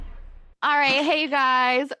right, hey you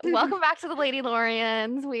guys, welcome back to the Lady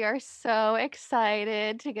Lorians. We are so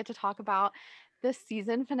excited to get to talk about the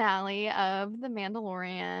season finale of The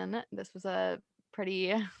Mandalorian. This was a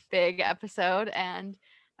pretty big episode, and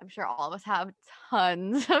I'm sure all of us have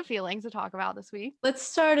tons of feelings to talk about this week. Let's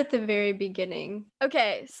start at the very beginning.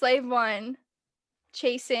 Okay, Slave One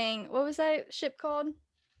chasing, what was that ship called?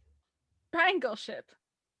 Triangle ship.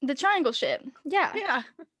 The Triangle ship. Yeah. Yeah.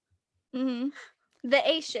 Mm-hmm. The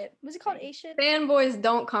A ship. Was it called A ship? Fanboys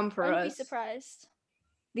don't come for I wouldn't be us. surprised.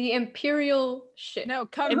 The Imperial ship. No,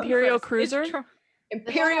 come Imperial first. It's cruiser?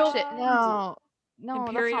 Imperial Shit, no, that's not what it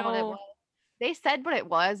Imperial- was. They said what it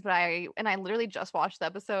was, but I literally just watched the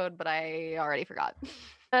episode, but I already forgot.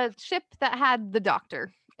 The ship that had the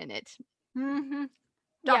doctor in it. Mm-hmm.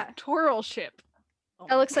 Yeah. Doctoral ship.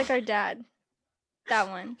 That looks like our dad. That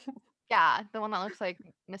one. Yeah, the one that looks like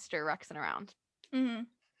Mr. Rexing around. Mm-hmm.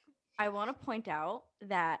 I want to point out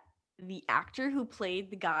that the actor who played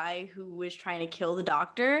the guy who was trying to kill the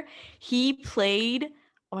doctor, he played,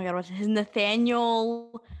 oh my god, what's his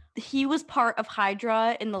Nathaniel? He was part of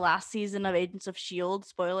Hydra in the last season of Agents of S.H.I.E.L.D.,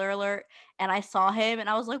 spoiler alert, and I saw him and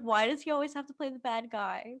I was like, why does he always have to play the bad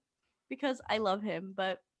guy? Because I love him,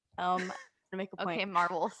 but to make a point. Okay,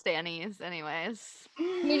 Marvel Stannies, anyways.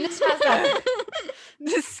 You just has that.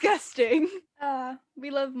 Disgusting. We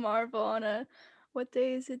love Marvel on a, what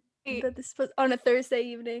day is it? That this was on a Thursday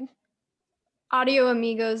evening. Audio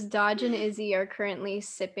amigos, Dodge and Izzy are currently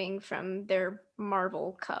sipping from their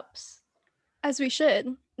Marvel cups. As we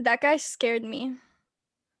should. That guy scared me.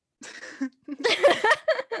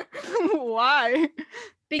 Why?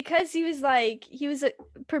 Because he was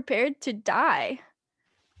prepared to die.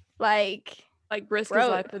 Like, risk Bro. his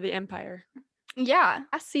life for the Empire. yeah,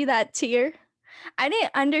 I see that tear. I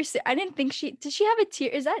didn't understand. I didn't think did she have a tear?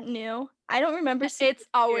 Is that new? I don't remember seeing It's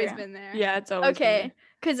always tear. been there. Yeah, it's always been Okay,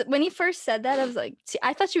 because when he first said that, I was like,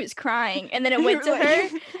 I thought she was crying, and then it You went to were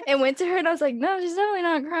like- her, and went to her, and I was like, no, she's definitely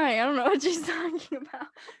not crying. I don't know what she's talking about.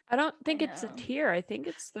 I don't think it's a know. tear. I think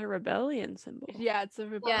it's the rebellion symbol. Yeah, it's a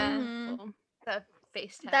rebellion. Yeah. symbol. The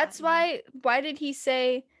face tag. That's why. Why did he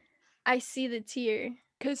say, "I see the tear"?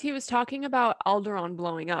 Because he was talking about Alderaan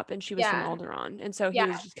blowing up, and she was Yeah. from Alderaan, and so he Yeah.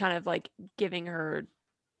 was just kind of like giving her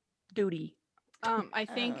duty. I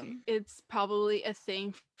think Um. it's probably a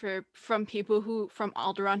thing from people from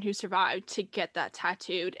Alderaan who survived to get that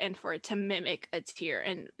tattooed and for it to mimic a tear,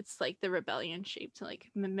 and it's like the rebellion shape to like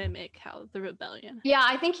mimic how the rebellion. Yeah,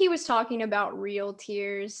 I think he was talking about real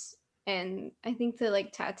tears, and I think the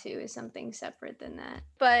tattoo is something separate than that.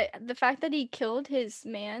 But the fact that he killed his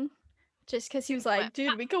man, just because he was like,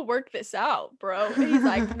 dude, we could work this out, bro. And he's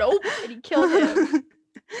like, nope, and he killed him.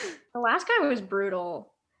 The last guy was brutal.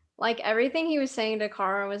 Like, everything he was saying to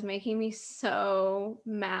Kara was making me so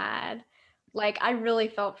mad. Like, I really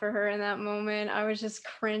felt for her in that moment. I was just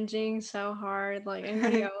cringing so hard. Like,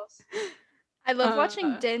 anybody else? I love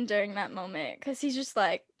watching Uh. Din during that moment because he's just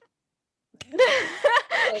like.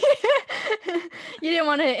 You didn't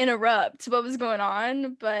want to interrupt what was going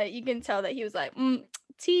on, but you can tell that he was like,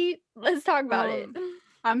 T, let's talk about it.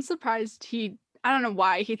 I'm surprised I don't know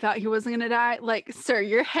why he thought he wasn't gonna die. Like, sir,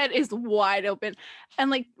 your head is wide open. And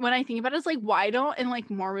like when I think about it, it's like, why don't in like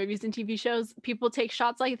more movies and TV shows people take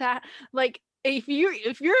shots like that? Like, if your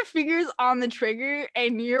finger's on the trigger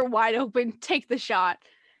and you're wide open, take the shot.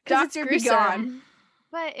 'Cause it's Doctor, be gone. gruesome.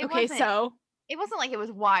 But Okay, so it wasn't like it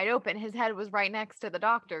was wide open. His head was right next to the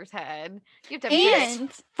doctor's head. You have to be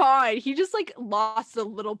And fine. He just like lost a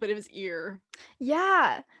little bit of his ear.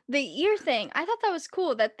 yeah, the ear thing. I thought that was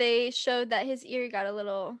cool that they showed that his ear got a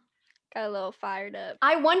little fired up.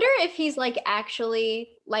 I wonder if he's actually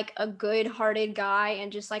a good-hearted guy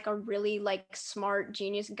and just a really smart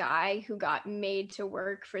genius guy who got made to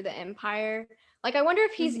work for the Empire. I wonder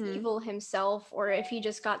if he's Mhm. evil himself or if he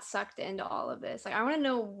just got sucked into all of this. I want to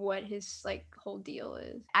know what his whole deal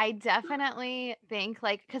is. I definitely think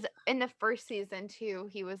because in the first season too,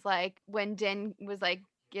 he was like when Din was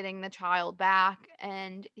getting the child back,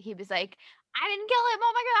 and he was like, "I didn't kill him.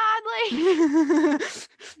 Oh my god!" Like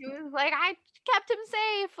he was like, "I kept him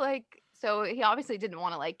safe." So he obviously didn't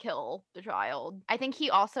want to kill the child. I think he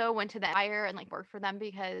also went to the Empire and worked for them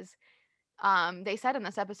because they said in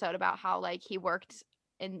this episode about how he worked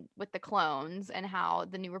with the clones and how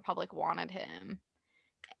the New Republic wanted him.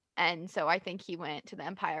 And so I think he went to the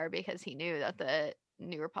Empire because he knew that the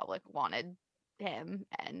New Republic wanted him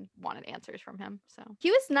and wanted answers from him. So He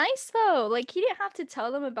was nice though. He didn't have to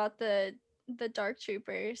tell them about the Dark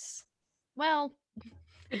Troopers. well,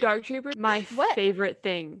 The Dark Trooper, my What? favorite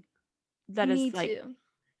thing. That is Me too.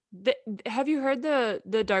 have you heard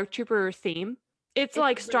the Dark Trooper theme? It's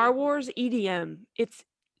like Star Wars EDM. It's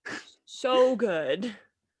So good.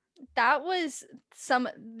 That was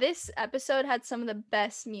this episode had some of the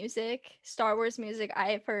best music, Star Wars music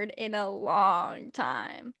I have heard in a long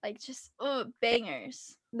time. Like just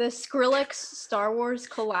bangers. The Skrillex Star Wars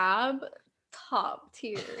collab, top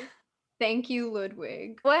tier. Thank you,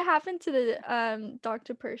 Ludwig. What happened to the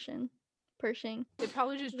Dr. Pershing? They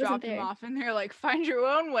probably just Wasn't dropped him there. off and they're like, find your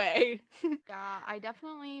own way. Yeah, I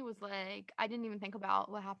definitely was like, I didn't even think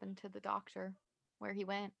about what happened to the doctor, where he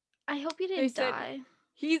went. I hope he They didn't said- die.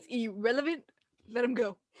 He's irrelevant. Let him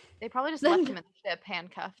go. They probably just left him in the ship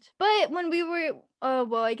handcuffed. But when we were,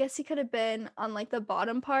 well, I guess he could have been on like the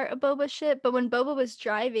bottom part of Boba's ship. But when Boba was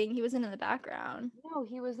driving, he wasn't in the background. No,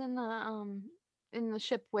 he was in the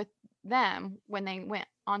ship with them when they went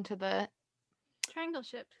onto the Triangle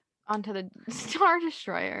ship. Star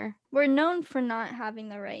Destroyer. We're known for not having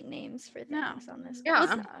the right names for No. things on this. Yeah.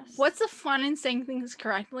 podcast. What's the fun in saying things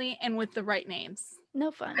correctly and with the right names?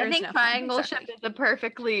 No fun. There's I think no fun, triangle exactly. ship is a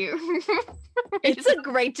perfectly. It's a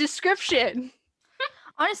great description.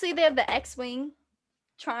 Honestly, they have the X-wing,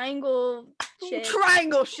 triangle ship.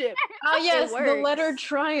 Triangle ship. Oh yes, the works. letter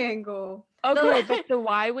triangle. Okay, but the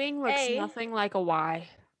Y-wing looks Hey. nothing like a Y.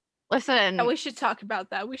 Listen, Yeah, we should talk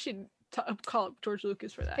about that. We should call up George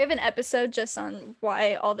Lucas for that. We have an episode just on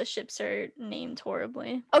why all the ships are named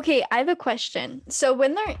horribly. Okay, I have a question. So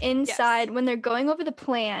when they're inside, when they're going over the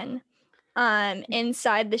plan,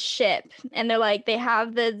 inside the ship, and they're like they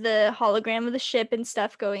have the hologram of the ship and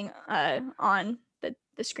stuff going on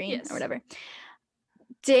the screen Yes. or whatever.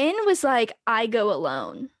 Din was like, I go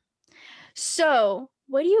alone. So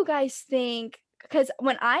what do you guys think? Because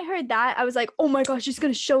when I heard that, I was like, oh my gosh, he's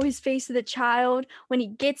going to show his face to the child when he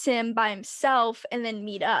gets him by himself and then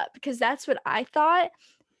meet up. Because that's what I thought.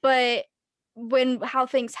 But how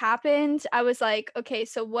things happened, I was like, okay,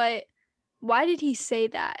 so why did he say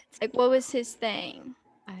that? Like, what was his thing?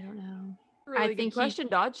 I don't know. Really good think he- question,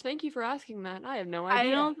 Dodge. Thank you for asking that. I have no I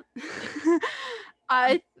idea. don't.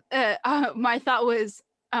 My thought was,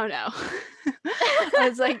 oh no. I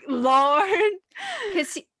was like, Lord.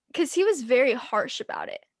 Because he was very harsh about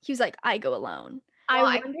it. He was like, I go alone. I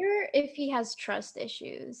Well, I- wonder if he has trust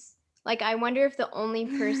issues. Like, I wonder if the only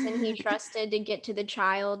person he trusted to get to the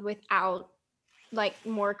child without like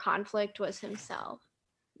more conflict was himself.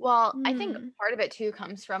 Well, I think Hmm. part of it too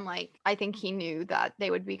comes from like I think he knew that they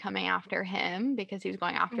would be coming after him because he was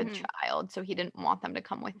going after the Mhm. child, so he didn't want them to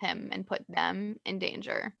come with him and put them in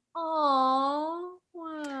danger. Oh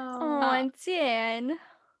wow. Oh, and Dan.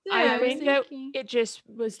 I Yeah, was think that thinking- it just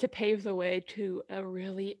was to pave the way to a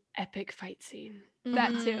really epic fight scene. That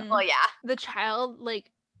too. Mhm. Well, yeah. The child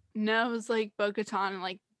like knows like Bo-Katan and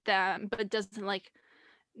like them, but doesn't like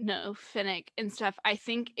know Finnick and stuff. I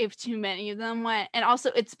think if too many of them went, and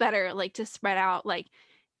also it's better like to spread out. Like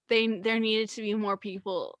there needed to be more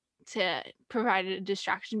people to provide a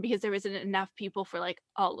distraction because there wasn't enough people for like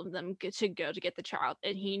all of them to go to get the child,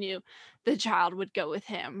 and he knew the child would go with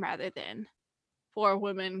him rather than 4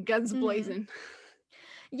 women guns Mhm. blazing.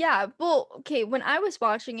 Yeah, well, okay, when I was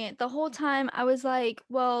watching it, the whole time I was like,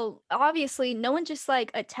 well, obviously no one just like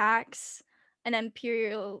attacks an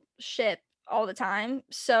Imperial ship all the time.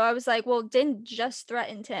 So I was like, well, Din just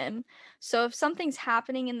threatened him. So if something's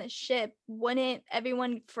happening in the ship, wouldn't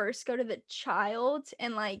everyone first go to the child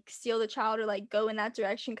and like steal the child or like go in that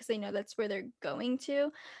direction because they know that's where they're going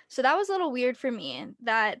to? So that was a little weird for me.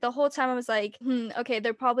 That the whole time I was like, okay,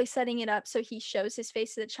 they're probably setting it up so he shows his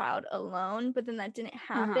face to the child alone, but then that didn't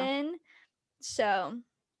happen. So,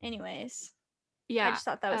 anyways, Yeah, I just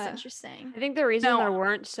thought that was uh, interesting. I think the reason No. there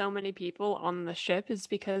weren't so many people on the ship is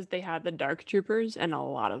because they had the dark troopers and a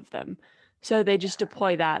lot of them. So they just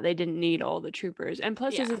deploy that. They didn't need all the troopers. And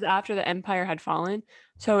plus this Yeah. is after the Empire had fallen,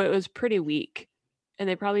 so it was pretty weak. And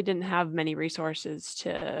they probably didn't have many resources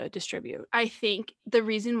to distribute. I think the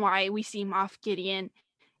reason why we see Moff Gideon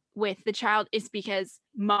with the child is because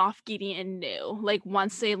Moff Gideon knew, like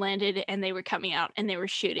once they landed and they were coming out and they were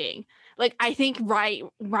shooting, like I think right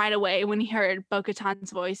away when he heard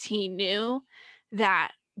Bo-Katan's voice, he knew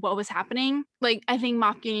that what was happening. Like I think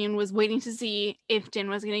Moff Gideon was waiting to see if Din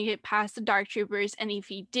was going to get past the dark troopers, and if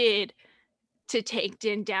he did, to take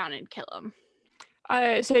Din down and kill him.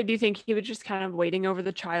 So do you think he was just kind of waiting over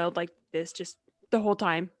the child like this just the whole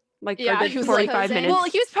time? Like for Yeah, the he was 45 like, minutes? Well,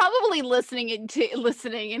 he was probably listening,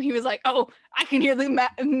 and he was like, "Oh, I can hear the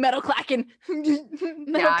metal clacking." Metal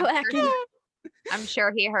Yeah, I'm clacking. I'm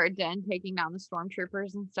sure he heard Din taking down the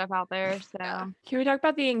stormtroopers and stuff out there. So Can we talk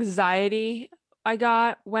about the anxiety I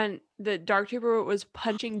got when the Dark Trooper was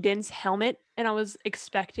punching Din's helmet, and I was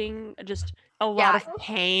expecting just a lot of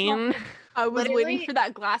pain. I was waiting Literally- for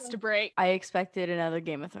that glass to break. I expected another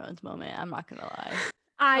Game of Thrones moment. I'm not gonna lie.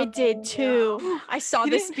 I did Oh, too. no. I saw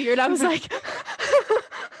You the didn't- spirit. I was like,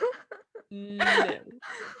 No.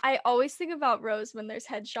 I always think about Rose when there's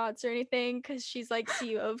headshots or anything because she's like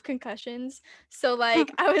CEO of concussions. So like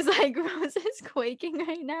I was like, Rose is quaking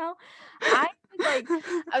right now. I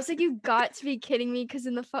was like, you got to be kidding me because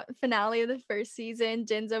in the finale of the first season,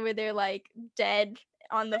 Jin's over there like dead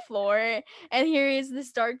on the floor, and here is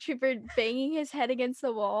this dark trooper banging his head against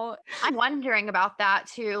the wall. I'm wondering about that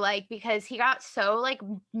too, like because he got so like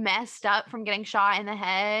messed up from getting shot in the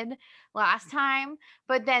head last time,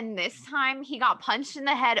 but then this time he got punched in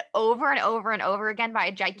the head over and over and over again by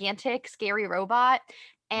a gigantic scary robot,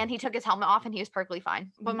 and he took his helmet off and he was perfectly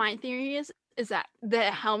fine. But my theory is that the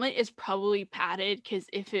helmet is probably padded because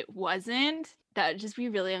if it wasn't, that would just be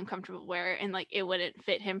really uncomfortable to wear and like it wouldn't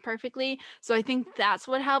fit him perfectly. So I think that's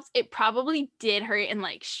what helps. It probably did hurt and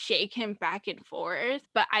like shake him back and forth,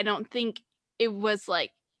 but I don't think it was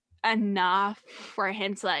like enough for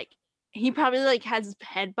him to like, he probably like has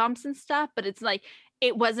head bumps and stuff, but it's like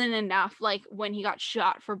it wasn't enough like when he got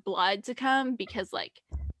shot for blood to come because like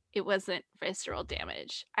it wasn't visceral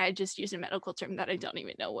damage. I just used a medical term that I don't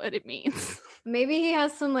even know what it means. Maybe he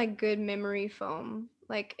has some like good memory foam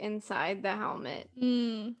like inside the helmet.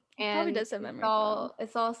 He probably And does have memory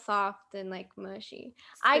it's all soft and like mushy.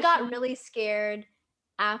 I got really scared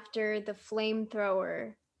after the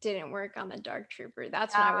flamethrower didn't work on the dark trooper.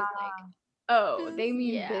 That's when I was like, oh, they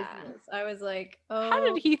mean Yeah. business. I was like, oh, How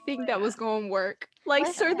did he think that was yeah. going to work? Like,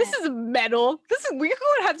 Listen. sir, this is metal. We're going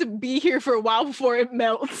to have to be here for a while before it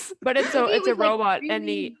melts. But it's Maybe a it it's a was, like, robot and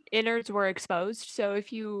the really- innards were exposed. So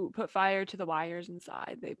if you put fire to the wires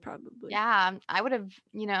inside, they probably Yeah, I would have,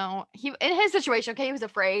 he in his situation, okay, he was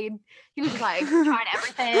afraid. He was like trying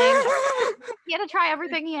everything. He had to try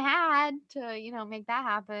everything he had to, make that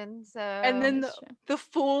happen. So And then That's true. the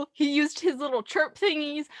fool, he used his little chirp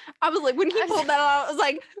thingies. I was like, when he pulled that out, I was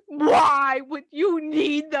like, why would you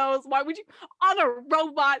need those? Why would you, on a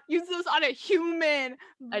robot, use those on a human?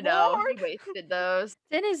 I know Lord. he wasted those.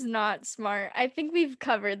 Din is not smart. I think we've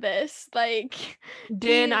covered this. Like,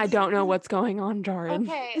 Din, I he's- don't know what's going on, Jaren.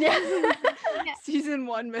 Okay. Yeah. Season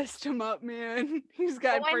 1 messed him up, man. He's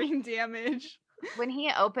got When- brain damage. When he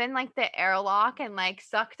opened like the airlock and like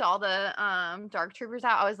sucked all the dark troopers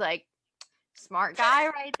out, I was like, smart guy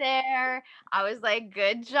right there. I was like,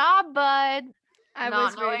 good job, bud. I Not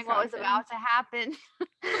was very knowing what was proud of him. about to happen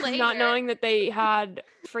later. Not knowing that they had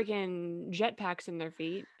freaking jetpacks in their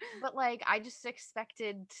feet. But like I just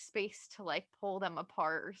expected space to like pull them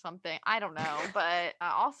apart or something. I don't know. But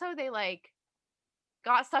also they like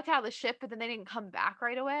got sucked out of the ship, but then they didn't come back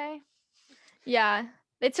right away. Yeah,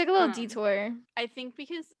 they took a little Um, detour. I think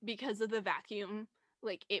because of the vacuum,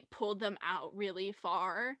 like it pulled them out really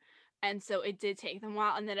far. And so it did take them a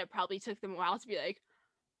while. And then it probably took them a while to be like,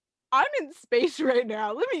 I'm in space right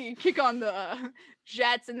now. Let me kick on the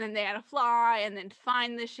jets. And then they had to fly and then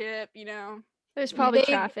find the ship, There's probably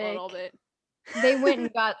They- a traffic. little bit. They went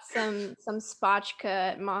and got some spotchka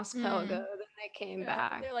at Mos Mm. Pelgo, then they came Yeah,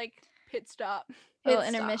 back. they're like pit stop. Little Pit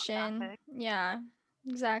stop intermission. traffic. Yeah,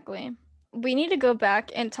 exactly. We need to go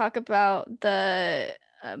back and talk about the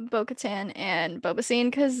Bo-Katan and Boba scene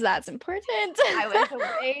because that's important. I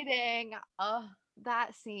was waiting. Oh,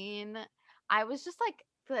 that scene. I was just like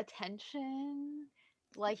the tension,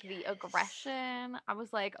 like the aggression. I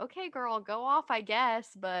was like, okay, girl, go off, I guess,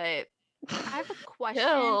 but I have a question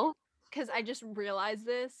chill. because I just realized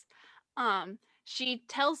this. She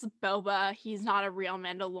tells Boba he's not a real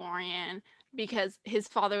Mandalorian because his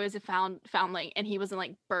father was a foundling and he wasn't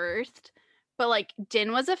like birthed. But like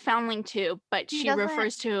Din was a foundling too, but He she doesn't-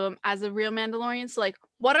 refers to him as a real Mandalorian. So like,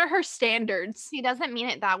 what are her standards? She doesn't mean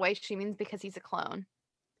it that way. She means because he's a clone.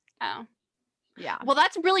 Oh, Yeah. well,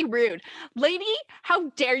 that's really rude, lady. How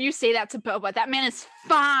dare you say that to Boba? That man is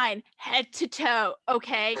fine, head to toe.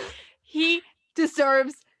 Okay, he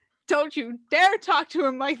deserves. Don't you dare talk to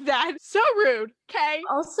him like that. So rude. Okay.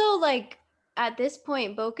 Also, like at this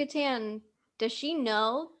point, Bo-Katan, does she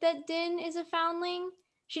know that Din is a foundling?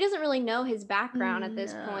 She doesn't really know his background at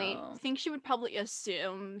this point. No. I think she would probably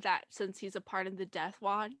assume that since he's a part of the Death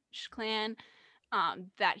Watch clan,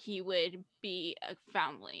 that he would be a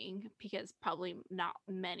foundling because probably not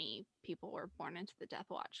many people were born into the Death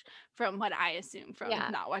Watch, from what I assume from Yeah.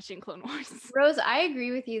 not watching Clone Wars. Rose, I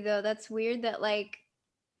agree with you though. That's weird that like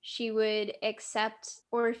she would accept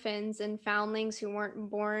orphans and foundlings who weren't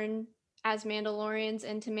born as Mandalorians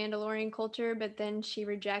into Mandalorian culture, but then she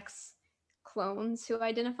rejects clones who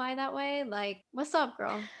identify that way. Like, what's up,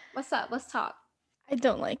 girl? What's up? Let's talk. I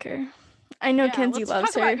don't like her. I know Yeah, Kenzie let's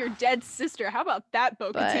loves talk her. about your dead sister. How about that,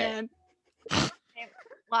 Bo-Katan?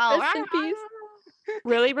 Well, Rest in peace.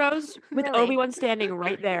 Really, Rose? With Really? Obi-Wan standing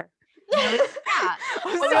right there. Yeah.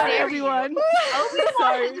 I'm How sorry, dare you. everyone. Obi-Wan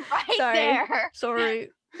Sorry. is right Sorry. there. Sorry.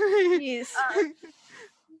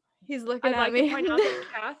 He's looking I'd at like me. to point out that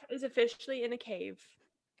Kath is officially in a cave.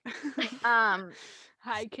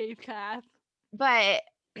 Hi, Cave Kath. But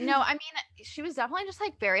no, I mean, she was definitely just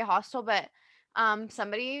like very hostile. But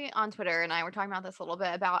somebody on Twitter and I were talking about this a little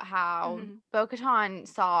bit about how Bo-Katan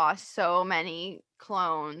saw so many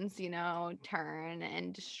clones, you know, turn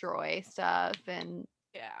and destroy stuff, and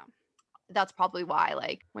Yeah. that's probably why,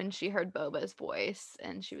 like, when she heard Boba's voice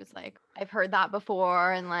and she was like, I've heard that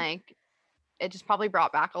before, and like it just probably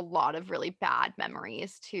brought back a lot of really bad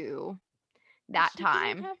memories to that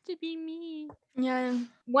time. Have to be me. Yeah.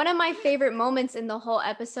 One of my favorite moments in the whole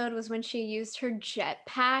episode was when she used her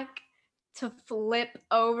jetpack to flip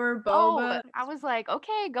over Boba. Oh, I was like,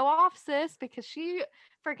 okay, go off, sis, because she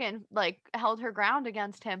freaking like held her ground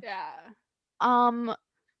against him. Yeah.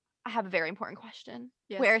 I have a very important question.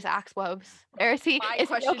 Yes. Where's Axe Wobes? Where is he? My Is he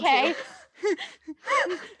question okay?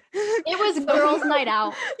 It was girls' night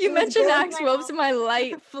out. You It was mentioned girls' Axe night Wolves, out. my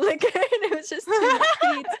light flickered. It was just too much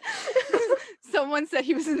heat. Someone said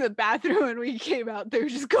he was in the bathroom and we came out. They were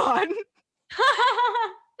just gone.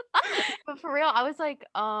 But for real, I was like,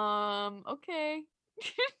 okay.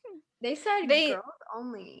 They said They- girls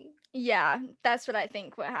only. Yeah, that's what I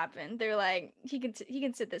think what happened. They're like, he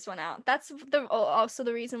can sit this one out. That's the also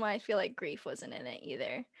the reason why I feel like Grief wasn't in it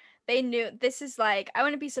either. They knew this is like, I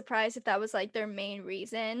wouldn't be surprised if that was like their main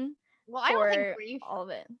reason Well, I don't for think Grief all of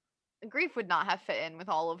it. Grief would not have fit in with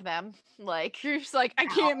all of them. Like, You're just like, I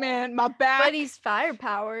can't, man. My back. But he's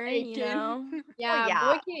firepower, you aching. know. Yeah,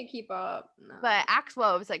 yeah. boy can't keep up. No. but Axe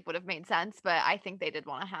Wobes like would have made sense, but I think they did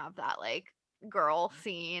want to have that like girl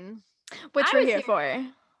scene, Which I we're was here here- for.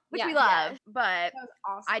 which Yeah, we yeah. love. But That was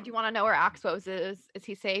awesome. I do want to know where Axe Wobes is. Is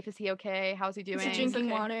he safe? Is he okay? How's he doing? Is he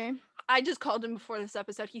drinking okay. water? I just called him before this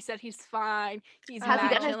episode. He said he's fine. He's Has he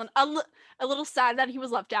mad done his- chilling. A little sad that he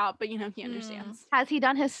was left out, but you know he understands. Has he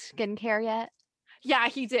done his skincare yet? Yeah,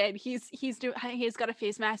 he did. He's got a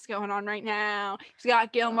face mask going on right now. He's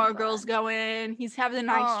got Gilmore glad. Girls going. He's having a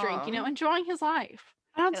nice drink, you know, Aw. enjoying his life.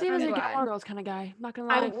 I don't see him as a I'm glad. Gilmore Girls kind of guy. Not gonna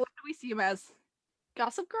What lie. do we see him as?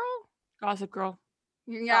 Gossip Girl? Gossip Girl.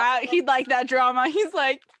 Yeah, he'd like that drama. He's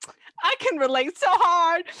like, I can relate so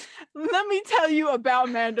hard. Let me tell you about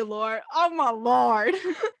Mandalore. Oh my lord.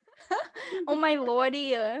 Oh my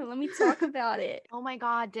lordy, let me talk about it. Oh my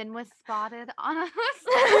God, Din was spotted on a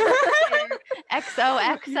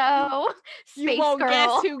XOXO You space won't girl.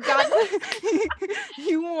 guess who got the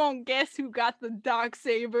You won't guess who got the dark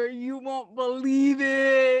saber. You won't believe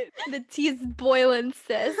it. The tea's boiling,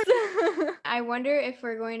 sis. I wonder if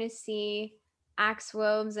we're going to see Axe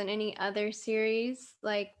Wobes in any other series,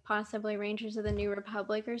 like possibly Rangers of the New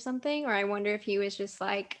Republic or something. Or I wonder if he was just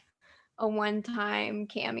like a one-time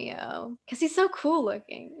cameo because he's so cool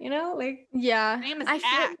looking, you know? Like, Yeah. His name is I feel-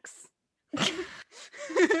 Axe.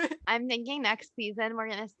 I'm thinking next season we're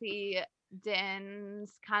gonna see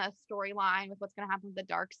Din's kind of storyline with what's gonna happen with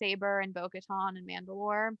the Darksaber and Bo-Katan and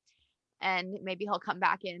Mandalore, and maybe he'll come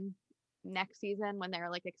back in next season when they're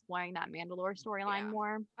like exploring that Mandalore storyline Yeah.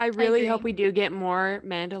 more. I really hope agree. we do get more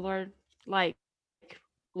Mandalore like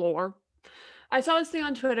lore. I saw this thing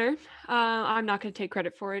on Twitter. I'm not going to take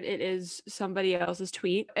credit for it. It is somebody else's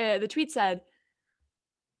tweet. The tweet said,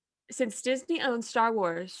 since Disney owns Star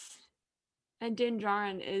Wars and Din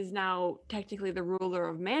Djarin is now technically the ruler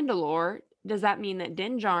of Mandalore, does that mean that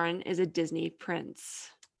Din Djarin is a Disney prince?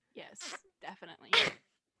 Yes, definitely.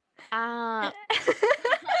 As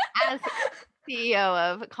CEO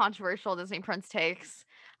of Controversial Disney Prince Takes,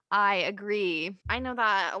 I agree. I know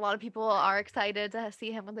that a lot of people are excited to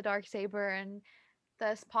see him with the Darksaber and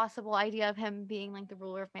this possible idea of him being like the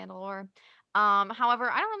ruler of Mandalore.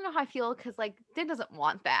 However, I don't really know how I feel because like Din doesn't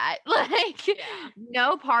want that. Like,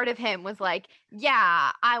 no part of him was like,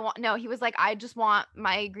 yeah, I want. No, he was like, I just want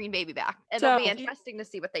my green baby back. It'll be So- interesting to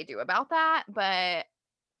see what they do about that, but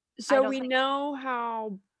So don't we think- know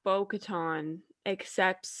how Bo-Katan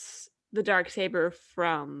accepts the Darksaber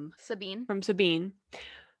from Sabine. Sabine,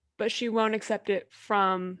 but she won't accept it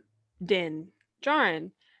from Din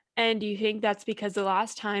Djarin. And do you think that's because the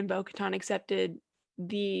last time Bo-Katan accepted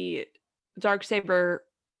the Darksaber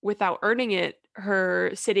without earning it,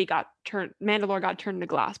 her city Mandalore got turned to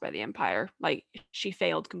glass by the Empire. Like she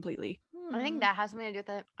failed completely. I think that has something to do with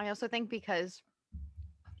it. I also think because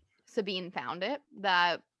Sabine found it,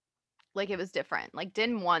 that like it was different. Like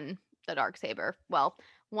Din won the Darksaber. Well,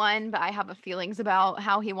 won, but I have a feelings about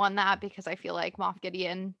how he won that because I feel like Moff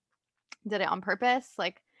Gideon did it on purpose.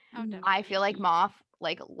 Like Oh, I feel like Moff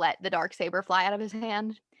like let the Darksaber fly out of his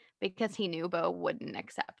hand, because he knew Bo wouldn't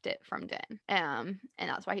accept it from Din. And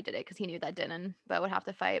that's why he did it, because he knew that Din and Bo would have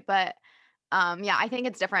to fight. But yeah, I think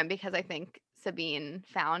it's different because I think Sabine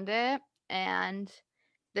found it, and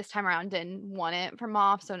this time around Din won it from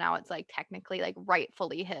Moff, so now it's like technically like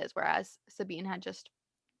rightfully his, whereas Sabine had just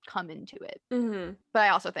come into it. Mm-hmm. But I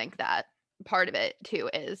also think that part of it too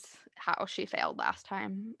is how she failed last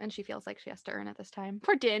time, and she feels like she has to earn it this time.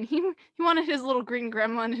 Poor Din. He wanted his little green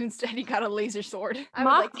gremlin, and instead he got a laser sword. I would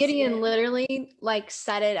Moff like to see Gideon it. literally like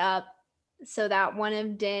set it up so that one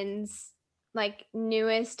of Din's like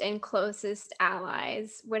newest and closest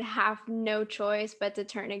allies would have no choice but to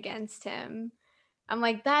turn against him. I'm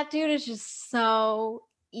like, that dude is just so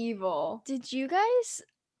evil. Did you guys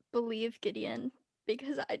believe Gideon?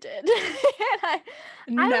 Because I did.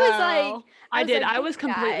 And I was like, I did. like, I was this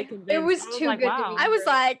completely guy. convinced. It was I was too like, good to wow. be I was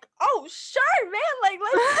like, oh, sure, man. Like,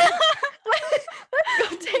 let's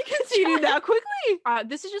go take his You did shot. that quickly.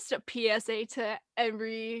 This is just a PSA to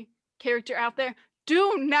every character out there.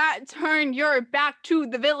 Do not turn your back to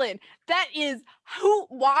the villain. That is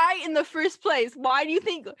why in the first place? Why do you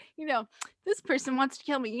think, this person wants to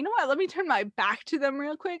kill me? You know what? Let me turn my back to them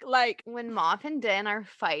real quick. Like, When Moff and Din are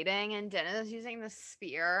fighting, and Din is using the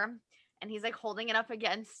spear, and he's like holding it up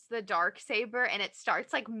against the dark saber, and it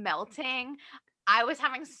starts like melting, I was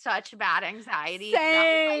having such bad anxiety. 'cause I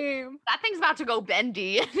was like, same. that thing's about to go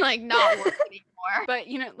bendy and like not work anymore. But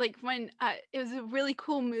like when it was a really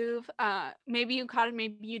cool move. Maybe you caught it,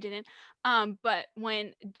 maybe you didn't. But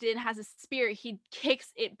when Din has a spear, he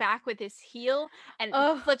kicks it back with his heel and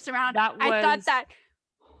flips around. That I thought was that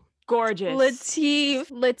gorgeous.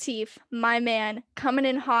 Latif, my man, coming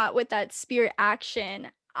in hot with that spear action.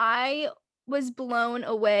 I was blown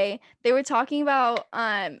away. They were talking about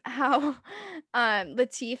how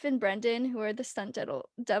Latif and Brendan, who are the stunt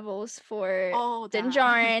devils for Din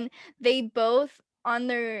Djarin, they both on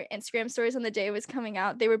their Instagram stories on the day it was coming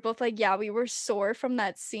out, they were both like, yeah, we were sore from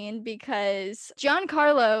that scene because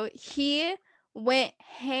Giancarlo, he went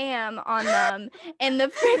ham on them, and the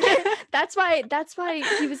freaking that's why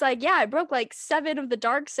he was like, yeah, I broke like 7 of the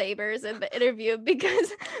dark sabers in the interview,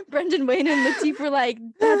 because Brendan Wayne and Latif were like,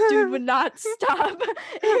 that dude would not stop.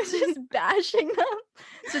 He was just bashing them.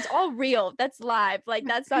 So it's all real. That's live. Like,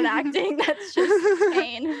 that's not acting. That's just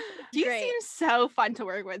pain. He Great. seems so fun to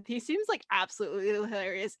work with. He seems like absolutely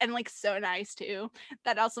hilarious and like so nice too.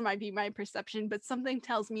 That also might be my perception, but something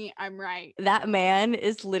tells me I'm right. That man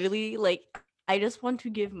is literally like, I just want to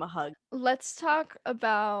give him a hug. Let's talk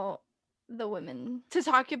about the women. To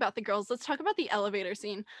talk about the girls, let's talk about the elevator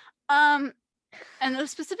scene. And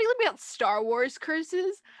specifically about Star Wars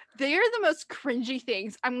curses. They are the most cringy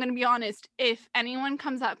things. I'm gonna be honest. If anyone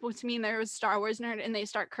comes up to me and they're a Star Wars nerd and they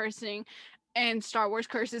start cursing and Star Wars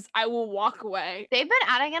curses, I will walk away. They've been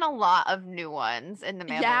adding in a lot of new ones in the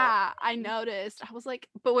Mandalorian. Yeah, I noticed. I was like,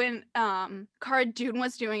 but when Cara Dune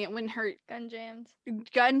was doing it, when her Gun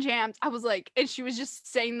jammed. I was like, and she was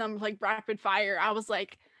just saying them like rapid fire. I was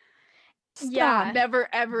like, stop, Yeah. never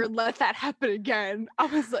ever let that happen again. I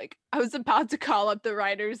was like, I was about to call up the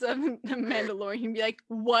writers of The Mandalorian and be like,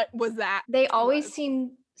 what was that? They always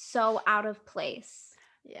seem so out of place.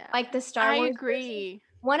 Yeah. Like the Star I Wars. agree.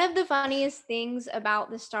 One of the funniest things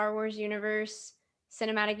about the Star Wars universe,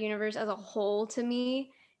 cinematic universe as a whole to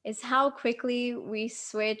me, is how quickly we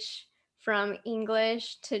switch from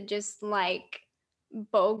English to just like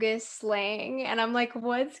bogus slang. And I'm like,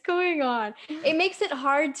 what's going on? It makes it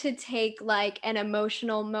hard to take like an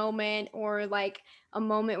emotional moment or like a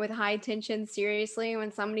moment with high tension seriously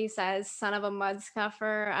when somebody says son of a mud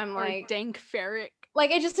scuffer. I'm Or like, dank ferret.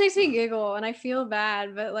 like it just makes me giggle and I feel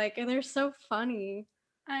bad, but like, and they're so funny.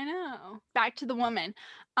 I know. Back to the woman.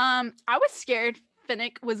 I was scared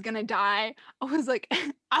Finnick was gonna die. I was like,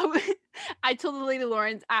 I told the Lady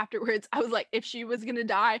Lawrence afterwards, I was like, if she was gonna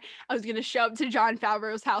die, I was gonna show up to Jon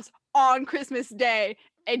Favreau's house on Christmas Day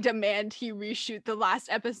and demand he reshoot the last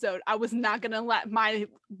episode. I was not gonna let my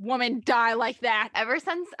woman die like that. Ever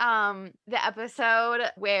since the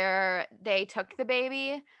episode where they took the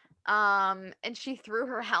baby, and she threw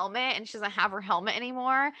her helmet and she doesn't have her helmet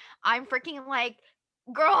anymore, I'm freaking like,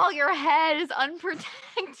 girl, your head is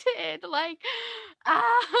unprotected. Like,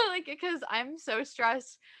 like, because I'm so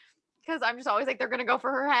stressed, because I'm just always like, they're gonna go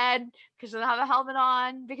for her head because she doesn't have a helmet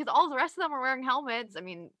on, because all the rest of them are wearing helmets. I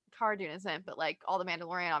mean, Cara Dune isn't, but like all the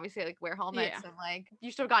Mandalorian obviously like wear helmets. Yeah. And like,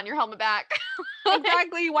 you should have gotten your helmet back.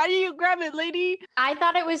 Exactly. Why do you grab it, lady? I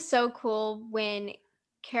thought it was so cool when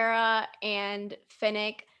Kara and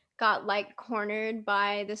Finnick got like cornered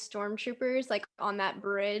by the stormtroopers like on that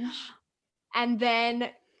bridge. And then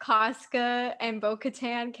Casca and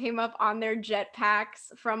Bo-Katan came up on their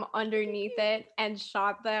jetpacks from underneath it and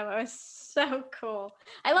shot them. It was so cool.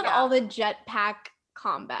 I love all the jetpack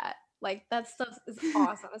combat. Like that stuff is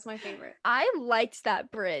awesome. That's my favorite. I liked that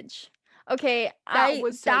bridge. Okay, That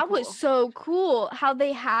was so was cool. so cool. How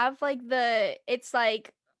they have like it's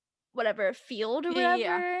like whatever field or Yeah, whatever.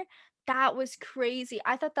 yeah. That was crazy.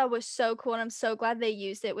 I thought that was so cool, and I'm so glad they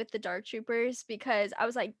used it with the Dark Troopers because I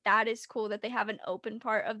was like, that is cool that they have an open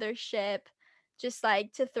part of their ship, just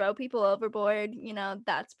like to throw people overboard. You know,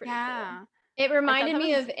 that's pretty cool. It reminded that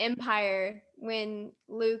me was- of Empire when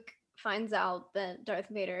Luke finds out that Darth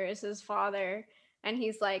Vader is his father and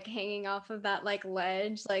he's like hanging off of that like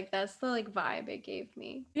ledge. Like that's the like vibe it gave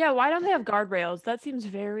me. Yeah, why don't they have guardrails? That seems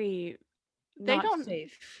very They not don't-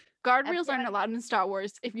 safe. Guardrails aren't allowed in Star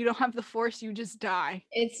Wars. If you don't have the Force, you just die.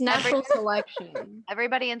 It's natural selection.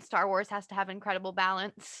 Everybody in Star Wars has to have incredible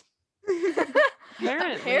balance.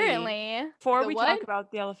 Apparently. Before The we what? talk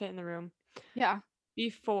about the elephant in the room, Yeah.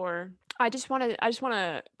 before I just want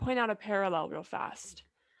to point out a parallel real fast.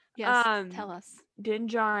 Yes. Tell us. Din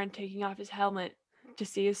Djarin taking off his helmet to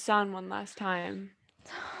see his son one last time.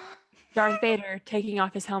 Darth Vader taking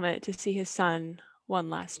off his helmet to see his son one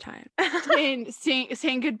last time. Din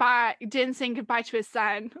saying goodbye. Din saying goodbye to his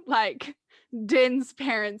son. Like Din's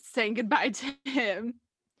parents saying goodbye to him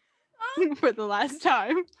for the last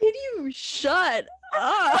time. Did you shut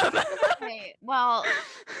up? Okay, well,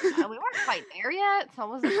 we weren't quite there yet, so I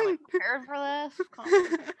wasn't really prepared for this.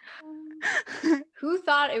 Who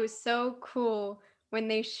thought it was so cool when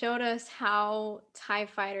they showed us how TIE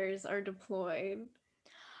fighters are deployed?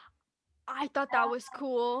 I thought that was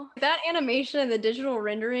cool. That animation and the digital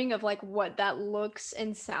rendering of like what that looks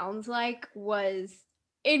and sounds like was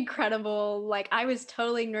incredible. Like I was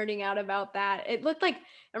totally nerding out about that. It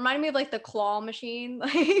reminded me of like the claw machine.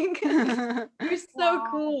 Like it was so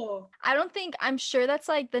cool. I'm sure that's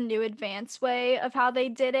like the new advanced way of how they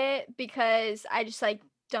did it because I just like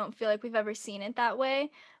don't feel like we've ever seen it that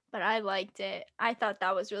way. But I liked it. I thought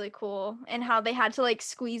that was really cool. And how they had to like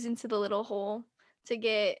squeeze into the little hole to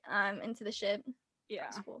get into the ship.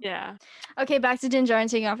 Yeah. Cool. Yeah. Okay, back to Din Djarin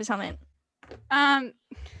taking off his helmet.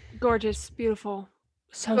 Gorgeous, beautiful,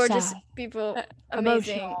 so Gorgeous sad. people,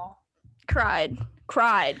 amazing. Emotional. Cried.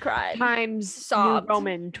 Times Sobbed. New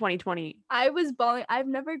Roman 2020. I was bawling. I've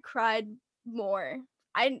never cried more.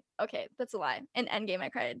 Okay, that's a lie. In Endgame, I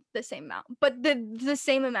cried the same amount, but the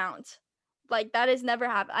same amount. Like that has never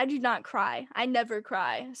happened. I do not cry. I never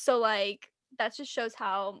cry. So like that just shows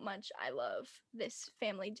how much I love this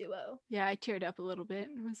family duo. Yeah, I teared up a little bit.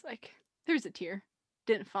 It was like, there's a tear.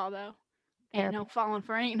 Didn't fall though. Ain't no falling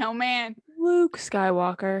for ain't no man. Luke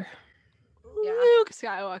Skywalker. Yeah. Luke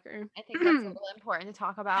Skywalker. I think that's really important to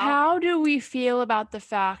talk about. How do we feel about the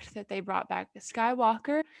fact that they brought back the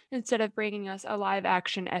Skywalker instead of bringing us a live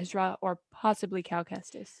action Ezra or possibly Cal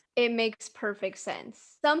Kestis? It makes perfect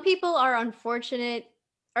sense. Some people are unfortunate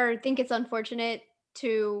or think it's unfortunate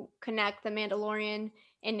to connect the Mandalorian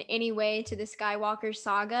in any way to the Skywalker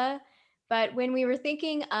saga. But when we were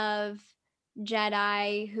thinking of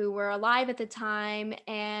Jedi who were alive at the time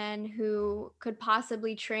and who could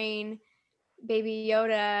possibly train Baby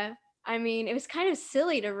Yoda, I mean, it was kind of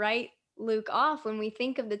silly to write Luke off when we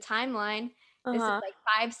think of the timeline. This is like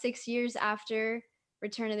 5-6 years after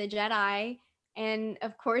Return of the Jedi. And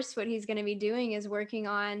of course, what he's going to be doing is working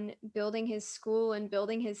on building his school and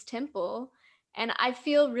building his temple. And I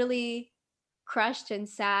feel really crushed and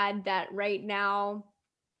sad that right now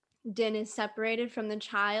Din is separated from the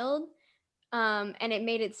child. And it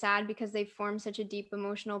made it sad because they formed such a deep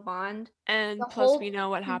emotional bond. And The plus whole we know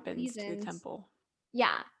what 2 happens to the seasons- temple.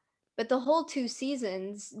 Yeah. But the whole 2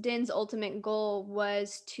 seasons, Din's ultimate goal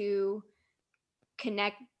was to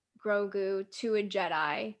connect Grogu to a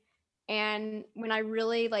Jedi. And when I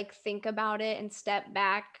really like think about it and step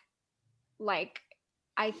back, like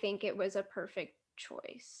I think it was a perfect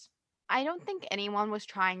choice. I don't think anyone was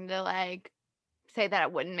trying to like say that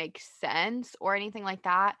it wouldn't make sense or anything like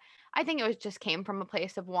that. I think it was just came from a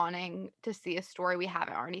place of wanting to see a story we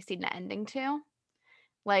haven't already seen the ending to.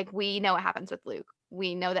 Like we know what happens with Luke.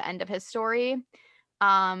 We know the end of his story.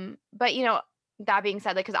 But you know, that being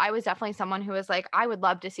said, like, because I was definitely someone who was like, I would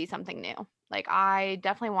love to see something new. Like, I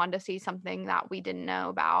definitely wanted to see something that we didn't know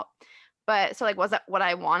about. But so, like, was that what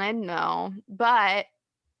I wanted? No. But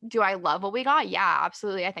do I love what we got? Yeah,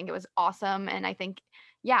 absolutely. I think it was awesome. And I think,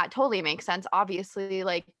 yeah, it totally makes sense. Obviously,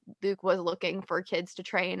 like, Luke was looking for kids to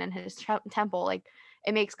train in his temple. Like,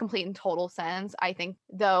 it makes complete and total sense. I think,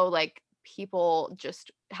 though, like, people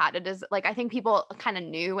just had it as, like, I think people kind of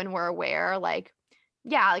knew and were aware, like,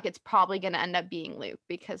 yeah, like it's probably going to end up being Luke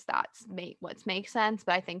because that's what makes sense.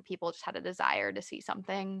 But I think people just had a desire to see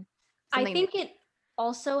something. I think it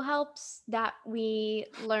also helps that we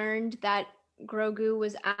learned that Grogu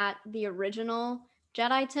was at the original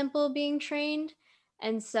Jedi temple being trained.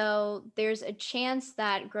 And so there's a chance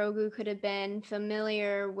that Grogu could have been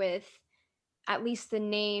familiar with at least the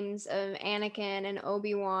names of Anakin and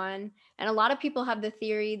Obi-Wan. And a lot of people have the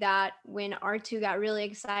theory that when R2 got really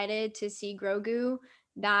excited to see Grogu,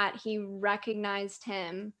 that he recognized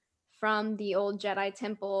him from the old Jedi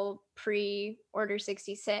Temple pre Order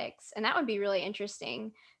 66. And that would be really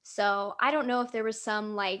interesting. So I don't know if there was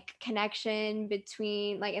some like connection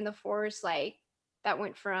between like in the Force, like that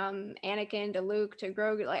went from Anakin to Luke to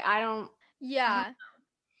Grogu. Like I don't Yeah.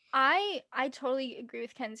 I totally agree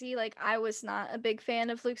with Kenzie. Like I was not a big fan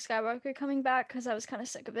of Luke Skywalker coming back because I was kind of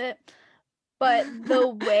sick of it. But the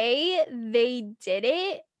way they did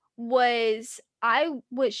it was I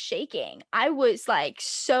was shaking. I was like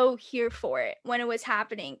so here for it when it was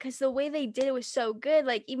happening because the way they did it was so good.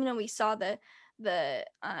 Like even when we saw the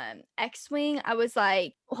X-wing, I was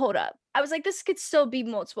like, hold up. I was like, this could still be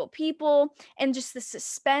multiple people, and just the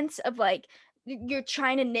suspense of like you're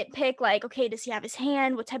trying to nitpick like, okay, does he have his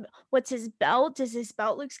hand? What's his belt? Does his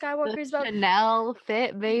belt Luke Skywalker's belt? Chanel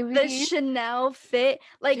fit, baby. The Chanel fit.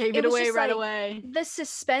 Like Gave it it was away just right like away. the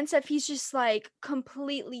suspense of he's just like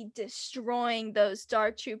completely destroying those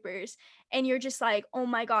dark troopers, and you're just like, oh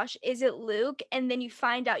my gosh, is it Luke? And then you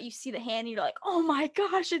find out, you see the hand, and you're like, oh my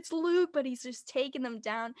gosh, it's Luke, but he's just taking them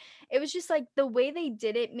down. It was just like the way they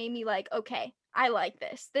did it made me like, okay, I like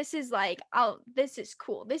this. This is like, this is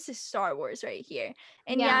cool. This is Star Wars right here.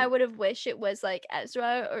 And yeah, I would have wished it was like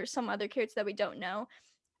Ezra or some other character that we don't know.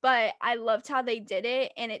 But I loved how they did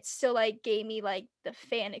it, and it still like gave me like the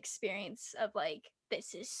fan experience of like,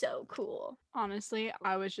 this is so cool. Honestly,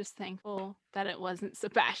 I was just thankful that it wasn't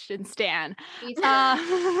Sebastian Stan. Me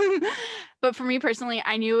too. But for me personally,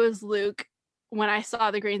 I knew it was Luke when I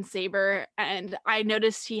saw the green saber, and I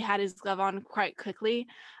noticed he had his glove on quite quickly.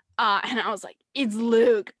 And I was like, it's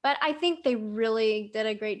Luke. But I think they really did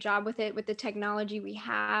a great job with it with the technology we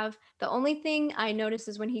have. The only thing I noticed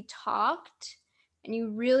is when he talked and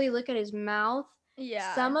you really look at his mouth,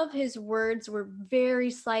 Yeah. some of his words were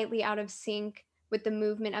very slightly out of sync with the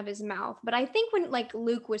movement of his mouth. But I think when like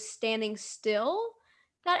Luke was standing still,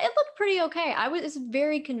 that it looked pretty okay. I was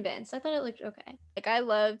very convinced. I thought it looked okay. Like I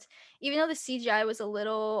loved, even though the CGI was a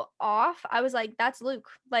little off, I was like, that's Luke.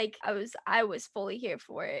 Like I was fully here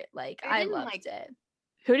for it. Like I loved it.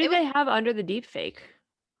 Who did they have under the deep fake?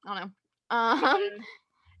 I don't know.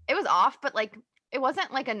 It was off, but like it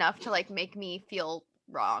wasn't like enough to like make me feel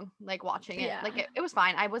wrong like watching it. Yeah. Like it was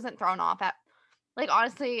fine. I wasn't thrown off at like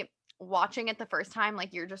honestly watching it the first time,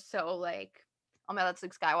 like you're just so like, oh my, that's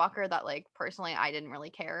Luke Skywalker, that like personally I didn't really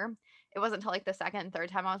care. It wasn't until like the second and third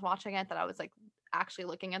time I was watching it that I was like actually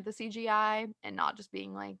looking at the CGI and not just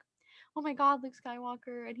being like, oh my god, Luke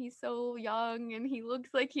Skywalker, and he's so young and he looks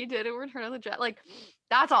like he did in Return of the Jedi. Like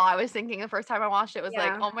that's all I was thinking the first time I watched it was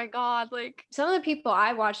like, oh my god, like some of the people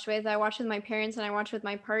I watched with my parents and I watched with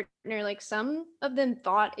my partner, like some of them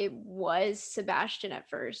thought it was Sebastian at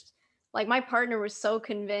first. Like my partner was so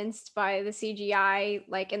convinced by the CGI,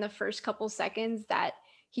 like in the first couple seconds, that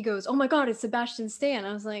he goes, oh my god, it's Sebastian Stan.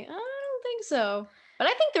 I was like, I don't think so. But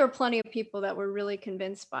I think there were plenty of people that were really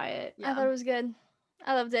convinced by it. I thought it was good.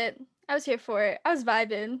 I loved it. I was here for it. I was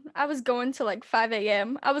vibing. I was going to like 5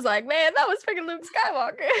 a.m. I was like, man, that was freaking Luke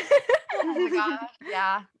Skywalker. oh my gosh.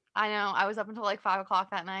 Yeah. I know. I was up until like 5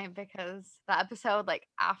 o'clock that night because the episode, like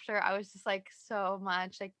after, I was just like so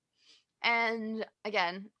much like, and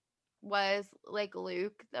again, was like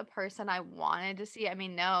Luke the person I wanted to see? I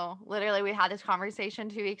mean, no, literally we had this conversation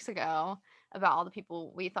 2 weeks ago about all the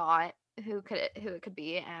people we thought who it could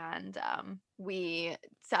be, and we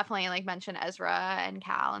definitely like mentioned Ezra and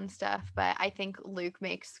Cal and stuff, but I think Luke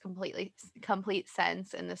makes complete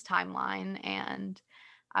sense in this timeline, and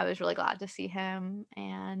I was really glad to see him.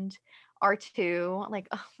 And R2, like,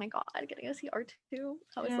 oh my god, getting to see R2,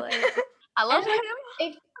 I was like, I love him.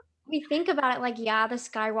 If we think about it, like, yeah, the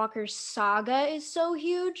Skywalker saga is so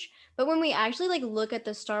huge, but when we actually like look at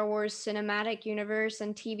the Star Wars cinematic universe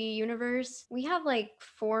and TV universe, we have like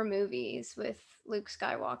 4 movies with Luke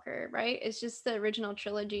Skywalker, right? It's just the original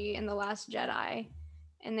trilogy and The Last Jedi.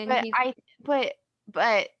 And then but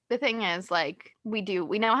the thing is, like, we know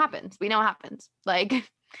what happens. Like,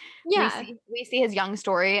 yeah, we see his young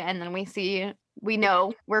story, and then we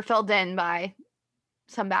know we're filled in by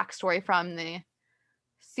some backstory from the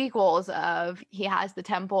sequels of he has the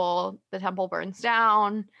temple burns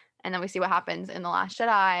down, and then we see what happens in The Last Jedi.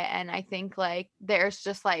 And I think like there's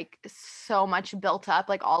just like so much built up,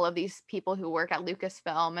 like all of these people who work at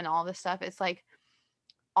Lucasfilm and all this stuff. It's like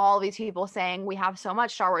all these people saying we have so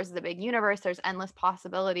much, Star Wars is a big universe, there's endless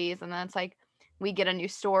possibilities, and then it's like we get a new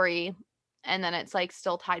story and then it's like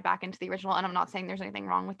still tied back into the original. And I'm not saying there's anything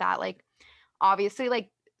wrong with that. Like obviously like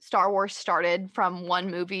Star Wars started from one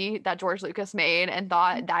movie that George Lucas made and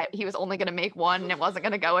thought that he was only going to make one and it wasn't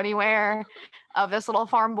going to go anywhere, of this little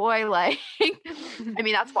farm boy. Like, I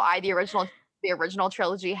mean, that's why the original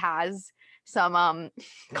trilogy has some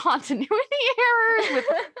continuity errors with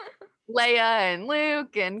Leia and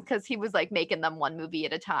Luke, and because he was like making them one movie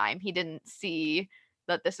at a time. He didn't see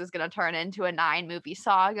that this was going to turn into a 9-movie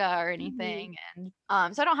saga or anything. And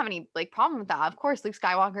so I don't have any like problem with that. Of course, Luke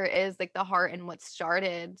Skywalker is like the heart and what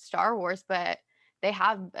started Star Wars, but they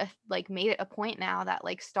have like made it a point now that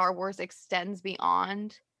like Star Wars extends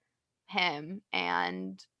beyond him.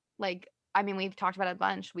 And like, I mean, we've talked about it a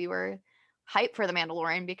bunch. We were hyped for The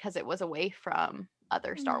Mandalorian because it was away from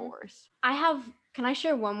other Star Wars. Can I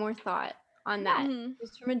share one more thought on that?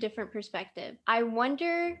 Just from a different perspective. I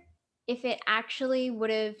wonder if it actually would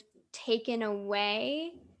have taken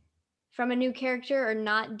away from a new character or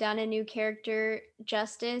not done a new character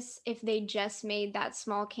justice if they just made that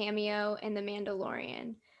small cameo in The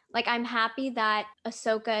Mandalorian. Like, I'm happy that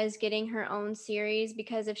Ahsoka is getting her own series,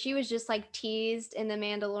 because if she was just like teased in The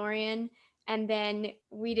Mandalorian and then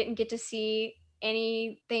we didn't get to see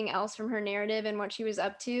anything else from her narrative and what she was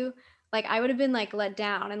up to, like I would have been like let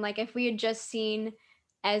down. And like if we had just seen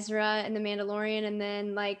Ezra in The Mandalorian and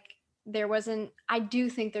then like there wasn't, I do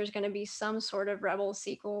think there's going to be some sort of Rebel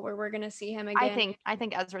sequel where we're going to see him again. I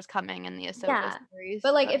think Ezra's coming in the Ahsoka series.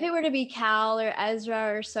 But like if it were to be Cal or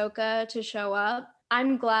Ezra or Ahsoka to show up,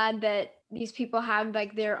 I'm glad that these people have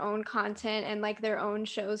like their own content and like their own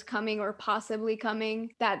shows coming or possibly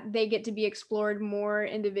coming, that they get to be explored more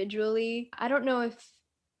individually. I don't know if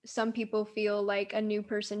some people feel like a new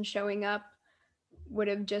person showing up would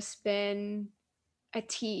have just been a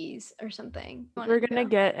tease or something. We're gonna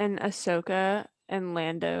get an Ahsoka and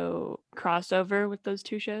Lando crossover with those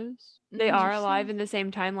two shows. They are alive in the same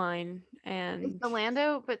timeline, and the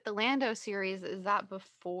Lando series, is that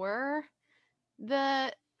before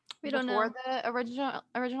the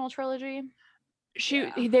original trilogy?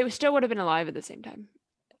 Shoot, they still would have been alive at the same time.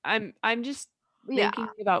 I'm just thinking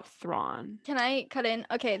about Thrawn. Can I cut in?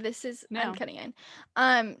 Okay, I'm cutting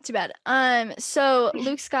in. Too bad. So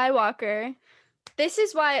Luke Skywalker. This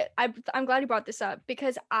is why I'm glad you brought this up,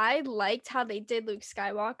 because I liked how they did Luke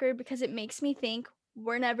Skywalker, because it makes me think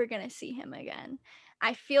we're never gonna see him again.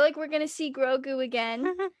 I feel like we're gonna see Grogu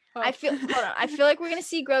again. I feel like we're gonna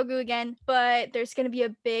see Grogu again, but there's gonna be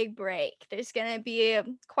a big break. There's gonna be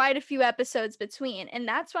quite a few episodes between, and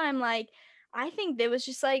that's why I'm like, I think there was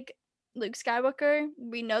just like Luke Skywalker.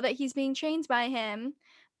 We know that he's being trained by him,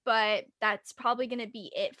 but that's probably going to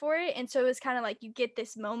be it for it. And so it was kind of like you get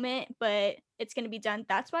this moment, but it's going to be done.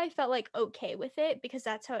 That's why I felt like okay with it, because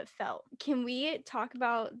that's how it felt. Can we talk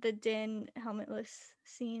about the Din helmetless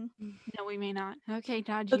scene? No, we may not. Okay,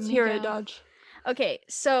 Dodge. Let's hear it, Dodge. Okay,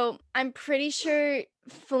 so I'm pretty sure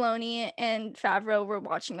Filoni and Favreau were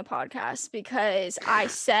watching the podcast, because I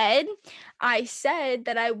said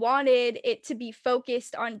that I wanted it to be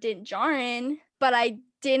focused on Din Djarin, but I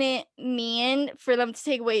didn't mean for them to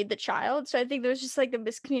take away the child. So I think there was just like a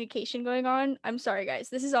miscommunication going on. I'm sorry, guys.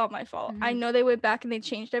 This is all my fault. I know they went back and they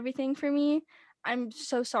changed everything for me. I'm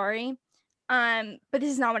so sorry. But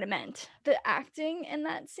this is not what it meant. The acting in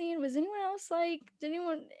that scene, was anyone else like,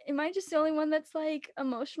 am I just the only one that's like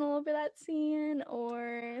emotional over that scene?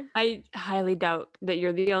 Or I highly doubt that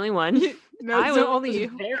you're the only one. No, I was only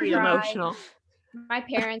you. Very emotional. My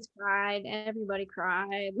parents cried, everybody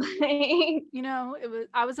cried. You know,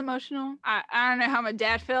 I was emotional. I don't know how my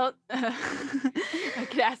dad felt. I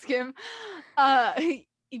could ask him.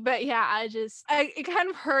 But yeah, it kind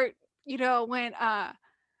of hurt, you know, when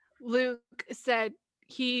Luke said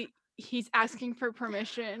he's asking for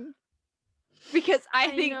permission, because I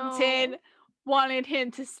think Din wanted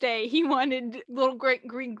him to stay. He wanted little great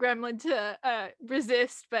green gremlin to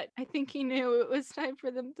resist, but I think he knew it was time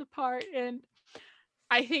for them to part, and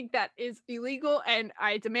I think that is illegal, and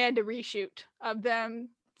I demand a reshoot of them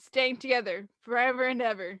staying together forever and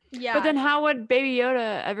ever. Yeah. But then how would Baby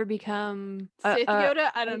Yoda ever become Sith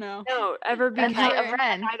Yoda? I don't know. No, ever become Knight of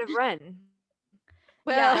Ren. Knight of Ren.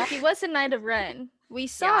 Well, yeah, he was a Knight of Ren. We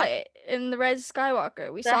saw it in the Rise of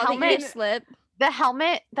Skywalker. We saw the ear slip. The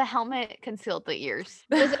helmet concealed the ears.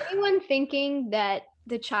 Was anyone thinking that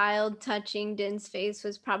the child touching Din's face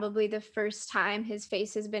was probably the first time his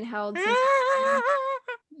face has been held since?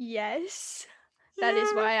 Yes. That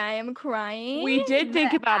is why I am crying. We did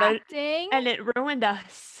think The about it, acting. and it ruined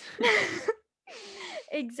us.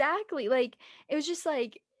 Exactly. Like, it was just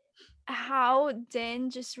like how Din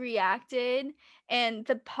just reacted, and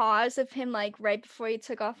the pause of him, like right before he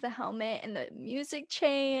took off the helmet, and the music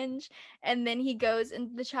changed, and then he goes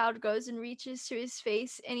and the child goes and reaches to his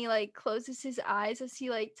face, and he like closes his eyes as he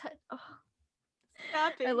like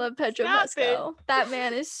Stop it. I love Pedro Stop Pascal. That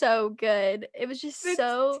man is so good. It was just It's-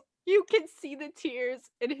 so You can see the tears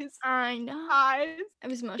in his I know. eyes. I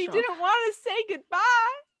was He emotional. didn't want to say goodbye.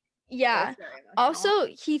 Yeah. It was very emotional. Also,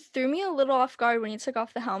 he threw me a little off guard when he took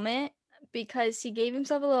off the helmet because he gave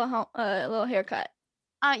himself a little haircut.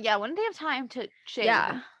 Yeah, when did they have time to shave?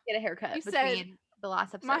 Yeah. And get a haircut He said, between the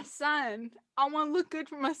last episode? My son. I want to look good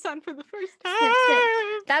for my son for the first Snip, snip.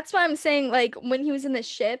 time. That's why I'm saying, like, when he was in the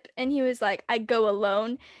ship and he was like, I go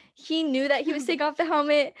alone, he knew that he was taking off the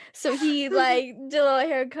helmet, so he like did a little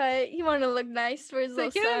haircut. He wanted to look nice for his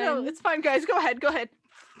It's little like, son. no, it's fine, guys. Go ahead. Go ahead.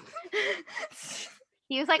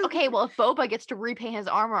 He was like, okay, well, if Boba gets to repaint his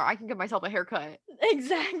armor, I can give myself a haircut.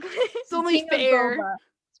 Exactly. It's only Speaking of fair. Boba,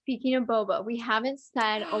 speaking of Boba, we haven't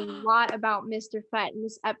said a lot about Mr. Fett in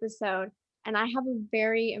this episode, and I have a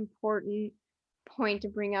very important point to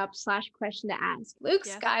bring up / question to ask. Luke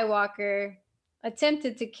Yes. Skywalker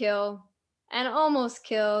attempted to kill and almost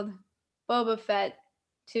killed Boba Fett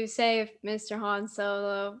to save Mr. Han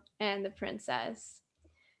Solo and the princess.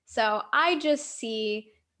 So I just see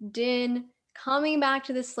Din coming back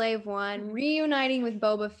to the Slave One, reuniting with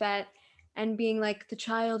Boba Fett, and being like, the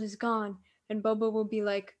child is gone. And Boba will be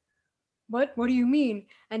like, what? What do you mean?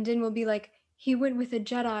 And Din will be like, he went with a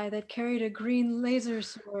Jedi that carried a green laser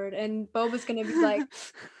sword. And Boba's gonna be like,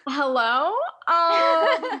 hello?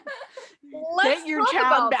 Let's Get your talk child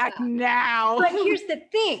about back that. now. But here's the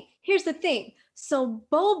thing. Here's the thing. So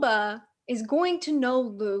Boba is going to know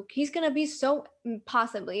Luke. He's going to be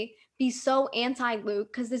possibly be so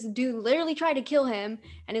anti-Luke because this dude literally tried to kill him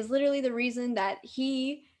and is literally the reason that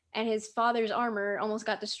he and his father's armor almost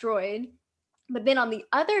got destroyed. But then on the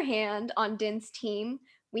other hand, on Din's team,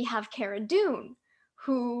 we have Cara Dune,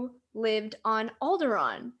 who lived on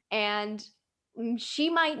Alderaan. And she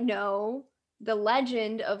might know the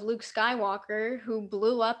legend of Luke Skywalker, who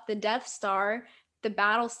blew up the Death Star, the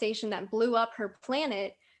battle station that blew up her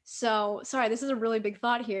planet. So, sorry, this is a really big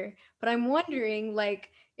thought here, but I'm wondering, like,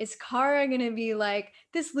 is Cara gonna be like,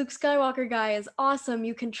 this Luke Skywalker guy is awesome,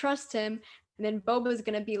 you can trust him, and then Boba's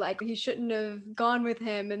gonna be like, he shouldn't have gone with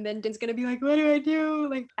him, and then Din's gonna be like, what do I do?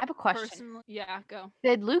 Like, I have a question. Personally, yeah, go.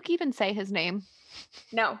 Did Luke even say his name?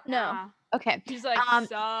 no. No. Okay. He's like,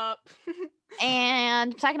 sup.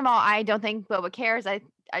 And second of all, I don't think Boba cares.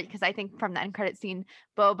 Because I think from the end credit scene,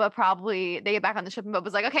 Boba probably they get back on the ship and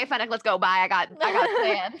Boba's like, okay, Fennec, let's go. Bye. I got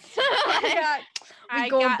plans. We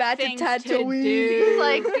going back to things Tatooine. do. He's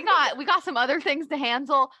like, we got some other things to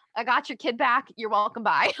handle. I got your kid back. You're welcome.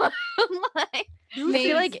 Bye. Like, I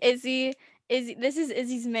feel like Izzy, this is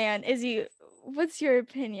Izzy's man. Izzy, what's your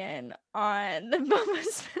opinion on the Boba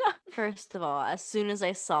spinoff? First of all, as soon as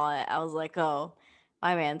I saw it, I was like, oh,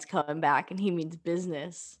 my man's coming back and he means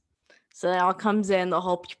business. So then all comes in the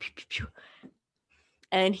whole pew, pew, pew, pew.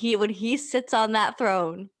 And when he sits on that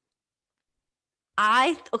throne,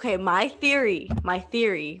 my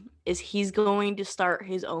theory is he's going to start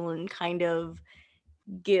his own kind of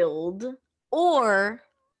guild, or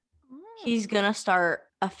he's gonna start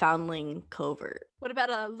a foundling covert. What about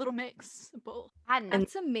a little mix of both?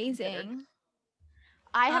 That's amazing.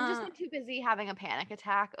 I have just been too busy having a panic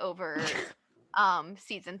attack over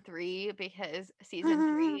season 3 because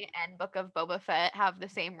season 3 and Book of Boba Fett have the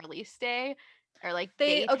same release day, or like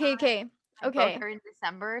Okay. both are in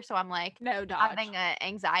December, so I'm like No dodge. having an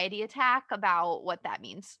anxiety attack about what that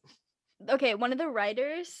means. Okay, one of the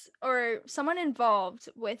writers or someone involved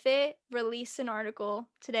with it released an article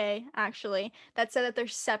today, actually, that said that they're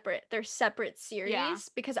separate series,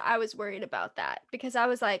 because I was worried about that, because I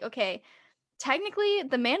was like, okay, technically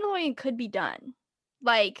the Mandalorian could be done.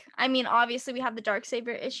 Like, I mean, obviously we have the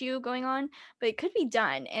Darksaber issue going on, but it could be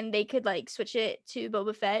done and they could like switch it to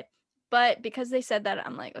Boba Fett. But because they said that,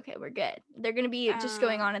 I'm like, okay, we're good. They're going to be just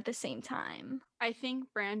going on at the same time. I think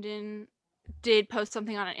Brandon did post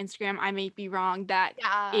something on Instagram. I may be wrong that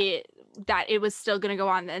it was still going to go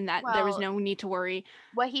on and that there was no need to worry.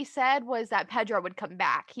 What he said was that Pedro would come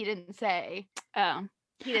back. He didn't say.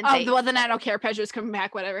 He didn't say. Well, then I don't care. Pedro's coming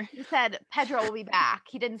back. Whatever. He said Pedro will be back.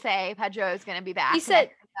 He didn't say Pedro's going to be back. He said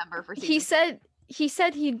December for season he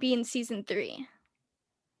said he'd be in season 3.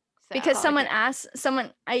 So, because someone asked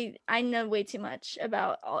I know way too much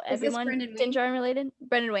about everyone Djarin related.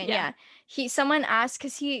 Brendan Wayne, yeah. Someone asked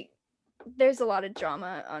because he there's a lot of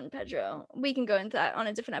drama on Pedro. We can go into that on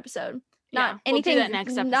a different episode. Yeah, Not we'll do anything, that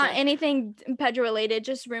next not episode. anything Pedro related,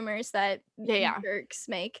 just rumors that Yeah. jerks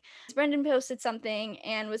make. Brendan posted something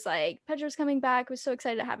and was like, Pedro's coming back. Was so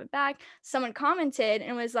excited to have it back. Someone commented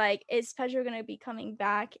and was like, is Pedro going to be coming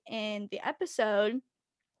back in the episode?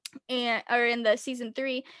 Or in the season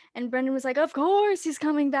 3, and Brendan was like, of course he's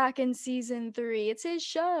coming back in season 3, it's his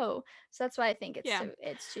show. So that's why I think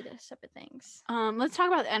it's two separate things. Let's talk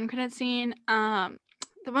about the end credit scene.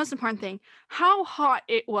 The most important thing, how hot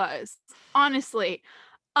it was, honestly.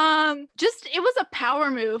 Just it was a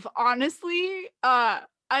power move, honestly. I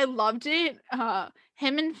loved it.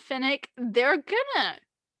 Him and Finnick, they're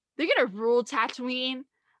gonna rule Tatooine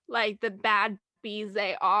like the bad bees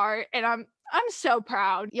they are, and I'm so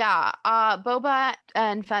proud. Yeah, Boba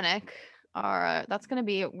and Fennec are that's gonna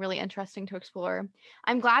be really interesting to explore.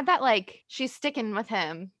 I'm glad that like she's sticking with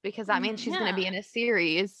him because that means she's gonna be in a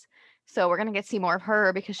series. So we're gonna get to see more of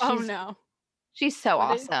her because she's so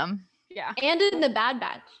awesome. Yeah. And in the Bad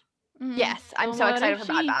Batch. Mhm. Yes, I'm so what excited if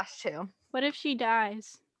for Bad she- Batch too. What if she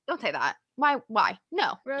dies? Don't say that. Why?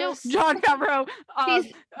 No. Rose. Don't. John Favreau.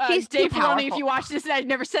 She's too Dave Filoni, if powerful. you watch this, I've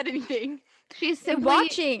never said anything. She's They're simply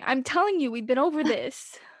watching. I'm telling you, we've been over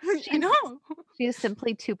this. I know. she's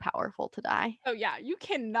simply too powerful to die. Oh yeah, you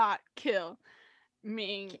cannot kill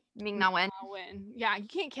Ming Ming-Na Wen. Wen. Yeah, you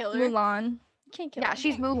can't kill her. Mulan. You can't kill Yeah, her.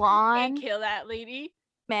 she's Can't Mulan. kill that lady.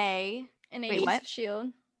 May. in Wait, Agents what? of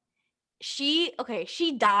S.H.I.E.L.D.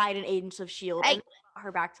 She died in Agents of S.H.I.E.L.D. Hey. and brought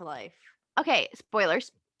her back to life. Okay,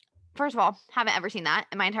 spoilers. First of all, haven't ever seen that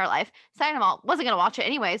in my entire life. Second of all, wasn't gonna watch it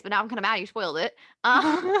anyways, but now I'm kind of mad you spoiled it.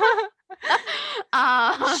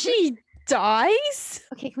 She dies?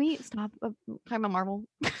 Okay, can we stop talking about Marvel?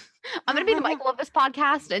 I'm gonna be the Michael of this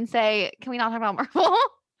podcast and say, can we not talk about Marvel?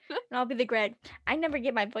 And I'll be the Greg. I never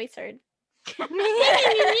get my voice heard.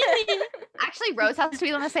 Actually, Rose has to be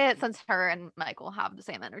the one to say it since her and Michael have the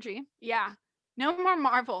same energy. Yeah. No more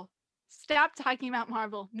Marvel. Stop talking about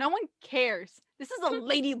Marvel. No one cares. This is a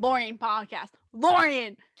Lady Lauren podcast.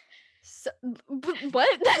 Lauren. So,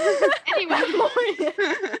 what? Anyway,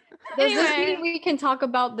 Does this mean we can talk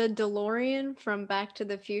about the DeLorean from Back to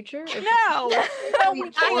the Future? If- No. No, we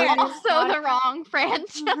that's can't. also the wrong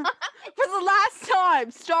franchise. For the last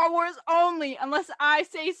time, Star Wars only, unless I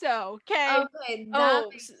say so. Okay. Okay, that Oh,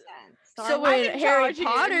 makes sense. So Star when in Harry charge here.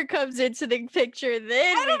 Potter comes into the picture,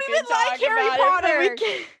 then I don't we even can like talk Harry about Potter. It, but we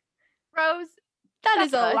can't- Rose, That That's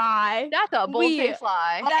is a a- lie. that's a bold-faced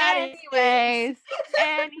lie. That is-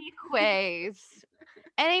 Anyways,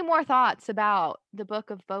 any more thoughts about the book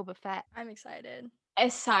of Boba Fett? I'm excited.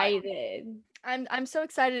 excited. I'm so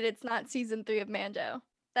excited it's not season 3 of Mando.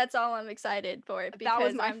 That's all I'm excited for. That was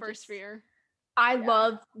because my I'm first just- fear. I Yeah.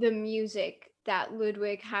 love the music that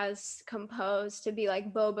Ludwig has composed to be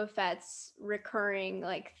like Boba Fett's recurring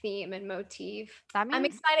like theme and motif. That means I'm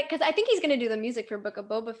excited because I think he's gonna do the music for Book of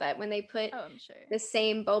Boba Fett when they put Oh, I'm sure. the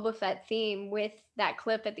same Boba Fett theme with that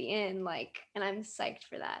clip at the end, like, and I'm psyched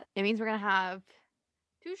for that. it means we're gonna have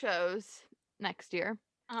 2 shows next year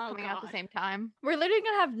Oh, coming out at the same time. We're literally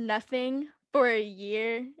gonna have nothing for a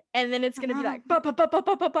year, and then it's gonna be like, Star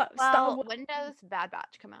Well, Wars. when does Bad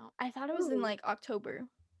Batch come out? I thought it was in Ooh. like October.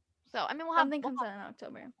 So I mean, we'll have Something we'll comes have, out in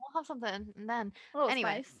October. we'll have something, and then A little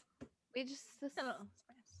Anyways. spice. we just this, A little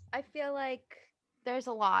spice. I feel like there's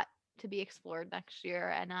a lot to be explored next year,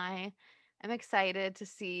 and I am excited to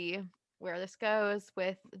see where this goes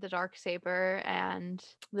with the Darksaber and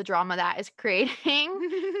the drama that is creating.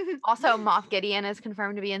 Also, Moff Gideon is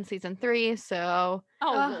confirmed to be in season 3, so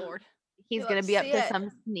Oh Lord. he's You gonna love be to up see to it. some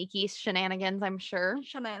sneaky shenanigans, I'm sure.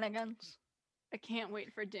 Shenanigans. I can't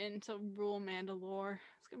wait for Din to rule Mandalore.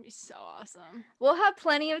 It's gonna be so awesome. We'll have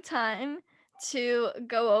plenty of time to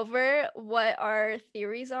go over what our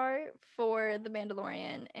theories are for the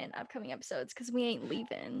Mandalorian in upcoming episodes because we ain't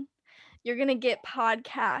leaving. You're gonna get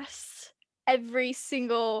podcasts every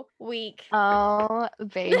single week. Oh,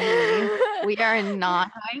 baby. We are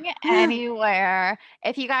not going anywhere.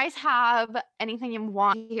 If you guys have anything you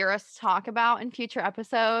want to hear us talk about in future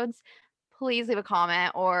episodes, please leave a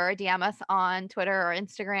comment or DM us on Twitter or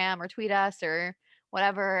Instagram or tweet us or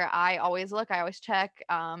whatever. I always look, I always check,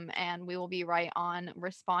 and we will be right on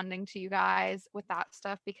responding to you guys with that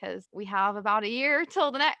stuff because we have about a year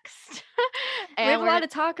till the next. We have a we're lot to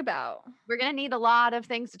talk about. we're gonna need a lot of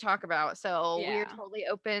things to talk about. So we're Yeah. totally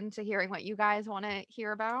open to hearing what you guys want to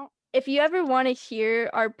hear about. If you ever want to hear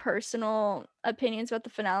our personal opinions about the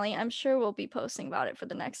finale, I'm sure we'll be posting about it for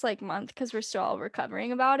the next like month because we're still all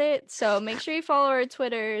recovering about it. So make sure you follow our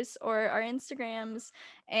Twitters or our Instagrams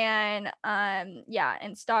and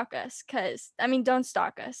and stalk us because don't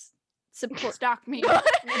stalk us. support. Stalk me.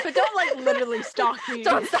 But don't like literally stalk me.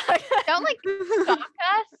 Don't stalk. Don't like stalk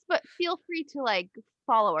us, but feel free to like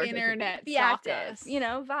follow our Internet Be stalk active, us.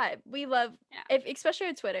 vibe. We love, Yeah. if especially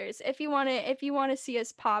our Twitters. If you want to see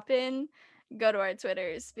us pop in, go to our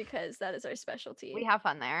Twitters because that is our specialty. We have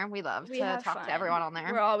fun there. We love We to have talk fun. to everyone on there.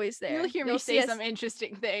 We're always there. You'll hear me see say us- some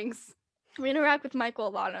interesting things. We interact with Michael a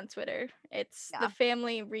lot on Twitter. It's Yeah. the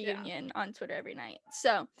family reunion on Twitter every night.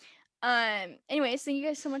 So, anyways, thank you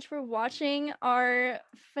guys so much for watching our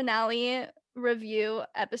finale review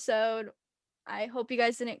episode. I hope you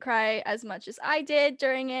guys didn't cry as much as I did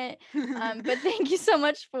during it. But thank you so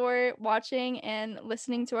much for watching and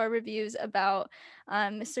listening to our reviews about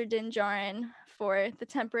Mr. Djarin for the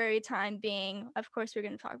temporary time being. Of course, we're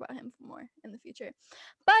going to talk about him more in the future.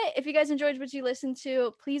 But if you guys enjoyed what you listened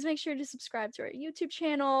to, please make sure to subscribe to our YouTube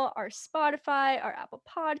channel, our Spotify, our Apple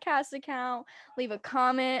Podcast account. Leave a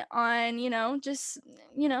comment on,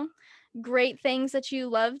 great things that you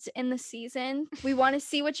loved in the season. We want to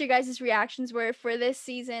see what your guys' reactions were for this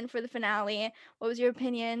season, for the finale. What was your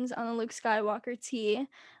opinions on the Luke Skywalker tea?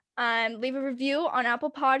 Leave a review on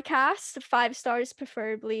Apple Podcasts, 5 stars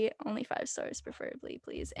preferably, only 5 stars preferably,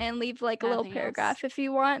 please. And leave like a little Nothing paragraph if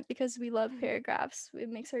you want, because we love paragraphs. It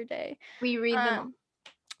makes our day. We read them. Um,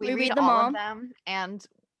 We we read read them all all. of them, and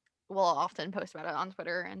we'll often post about it on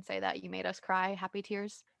Twitter and say that you made us cry happy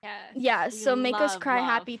tears. Yes, Yeah, we so make us love cry love.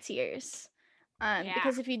 happy tears. Yeah.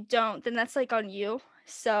 Because if you don't, then that's like on you.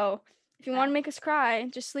 So if you want to make us cry,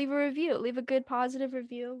 just leave a review. Leave a good positive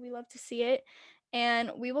review. We love to see it.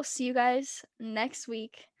 And we will see you guys next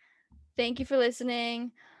week. Thank you for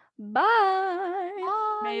listening. Bye.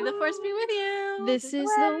 Bye. May the force be with you. This is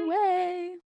the way.